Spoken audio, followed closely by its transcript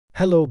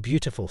Hello,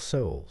 beautiful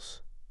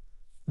souls.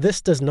 This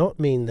does not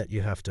mean that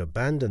you have to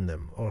abandon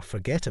them or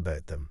forget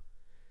about them.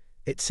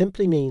 It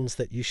simply means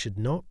that you should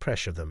not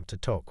pressure them to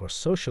talk or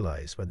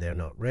socialize when they're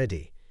not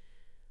ready.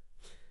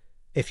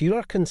 If you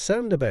are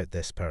concerned about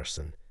this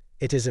person,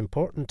 it is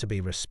important to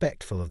be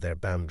respectful of their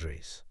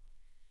boundaries.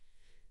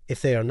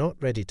 If they are not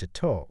ready to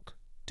talk,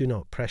 do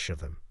not pressure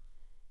them.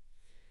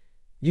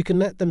 You can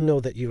let them know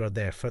that you are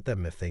there for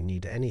them if they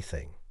need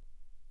anything.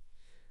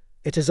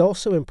 It is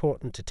also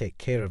important to take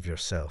care of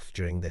yourself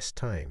during this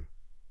time.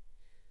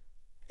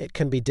 It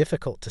can be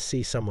difficult to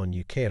see someone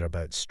you care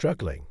about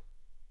struggling.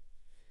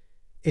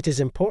 It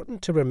is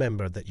important to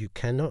remember that you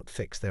cannot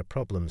fix their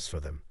problems for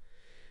them.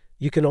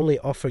 You can only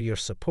offer your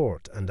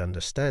support and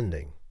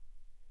understanding.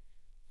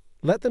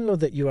 Let them know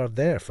that you are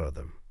there for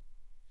them.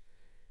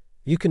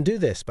 You can do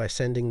this by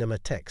sending them a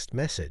text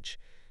message,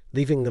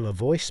 leaving them a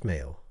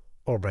voicemail,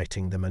 or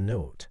writing them a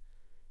note.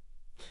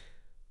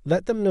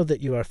 Let them know that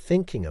you are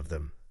thinking of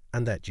them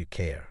and that you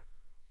care.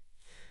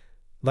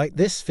 Like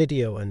this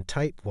video and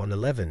type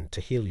 111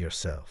 to heal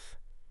yourself.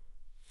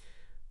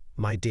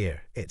 My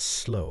dear, it's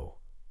slow.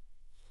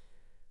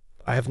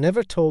 I have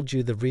never told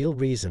you the real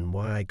reason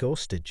why I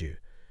ghosted you,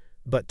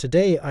 but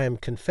today I am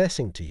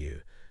confessing to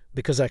you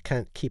because I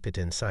can't keep it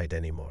inside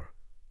anymore.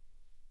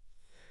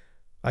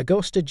 I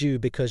ghosted you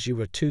because you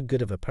were too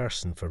good of a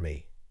person for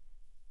me.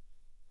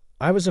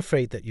 I was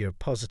afraid that your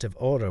positive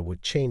aura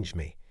would change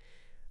me,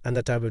 and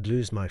that I would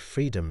lose my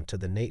freedom to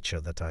the nature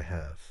that I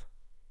have.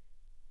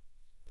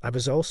 I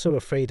was also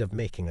afraid of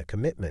making a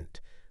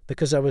commitment,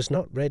 because I was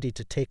not ready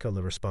to take on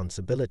the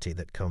responsibility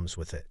that comes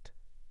with it.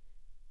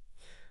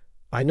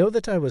 I know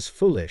that I was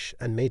foolish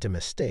and made a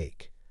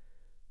mistake,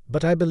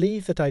 but I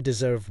believe that I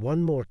deserve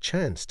one more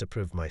chance to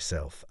prove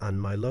myself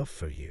and my love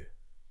for you.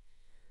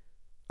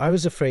 I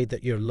was afraid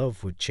that your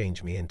love would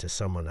change me into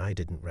someone I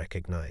didn't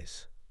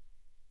recognize.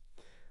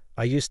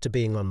 I used to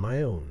being on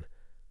my own,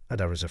 and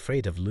I was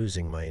afraid of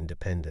losing my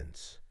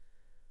independence.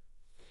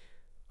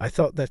 I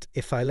thought that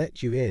if I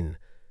let you in,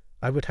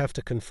 I would have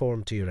to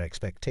conform to your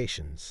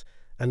expectations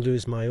and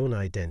lose my own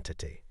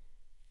identity.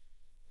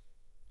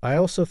 I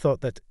also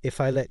thought that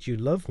if I let you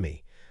love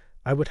me,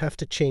 I would have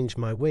to change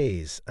my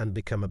ways and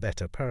become a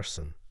better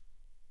person.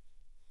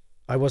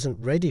 I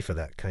wasn't ready for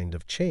that kind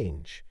of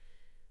change.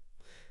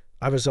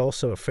 I was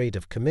also afraid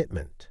of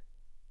commitment.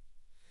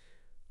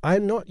 I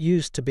am not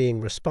used to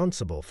being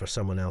responsible for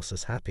someone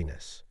else's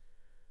happiness.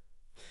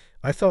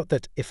 I thought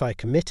that if I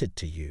committed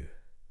to you,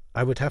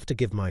 I would have to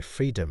give my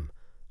freedom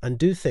and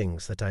do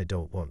things that I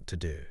don't want to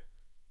do.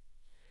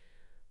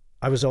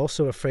 I was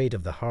also afraid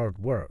of the hard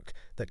work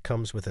that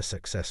comes with a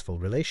successful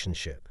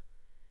relationship.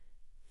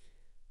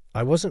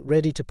 I wasn't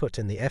ready to put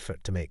in the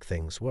effort to make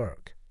things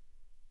work.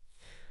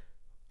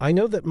 I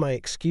know that my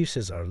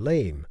excuses are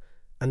lame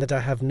and that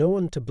I have no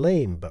one to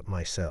blame but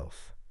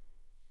myself.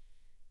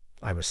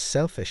 I was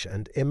selfish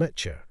and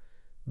immature,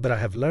 but I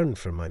have learned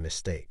from my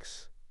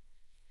mistakes.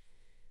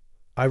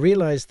 I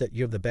realize that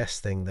you're the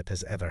best thing that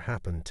has ever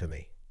happened to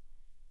me.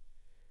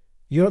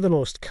 You're the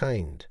most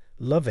kind,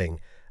 loving,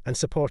 and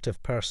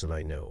supportive person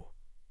I know.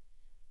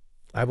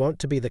 I want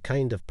to be the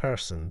kind of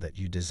person that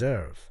you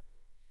deserve.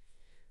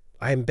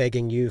 I am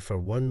begging you for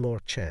one more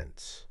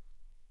chance.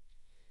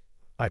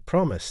 I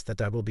promise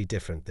that I will be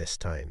different this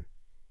time.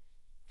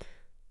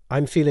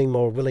 I'm feeling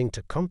more willing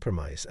to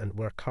compromise and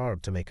work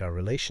hard to make our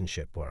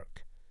relationship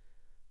work.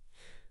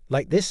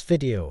 Like this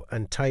video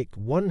and type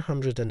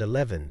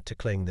 111 to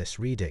claim this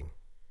reading.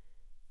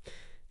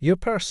 Your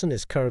person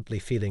is currently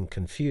feeling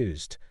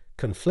confused,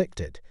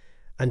 conflicted,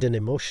 and in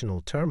emotional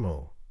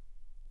turmoil.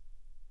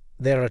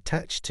 They are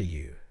attached to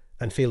you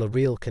and feel a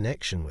real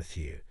connection with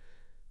you,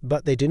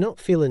 but they do not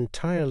feel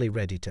entirely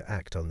ready to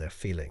act on their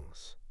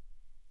feelings.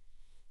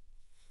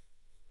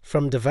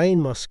 From Divine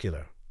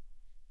Muscular,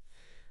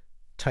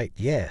 type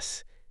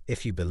yes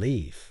if you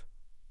believe.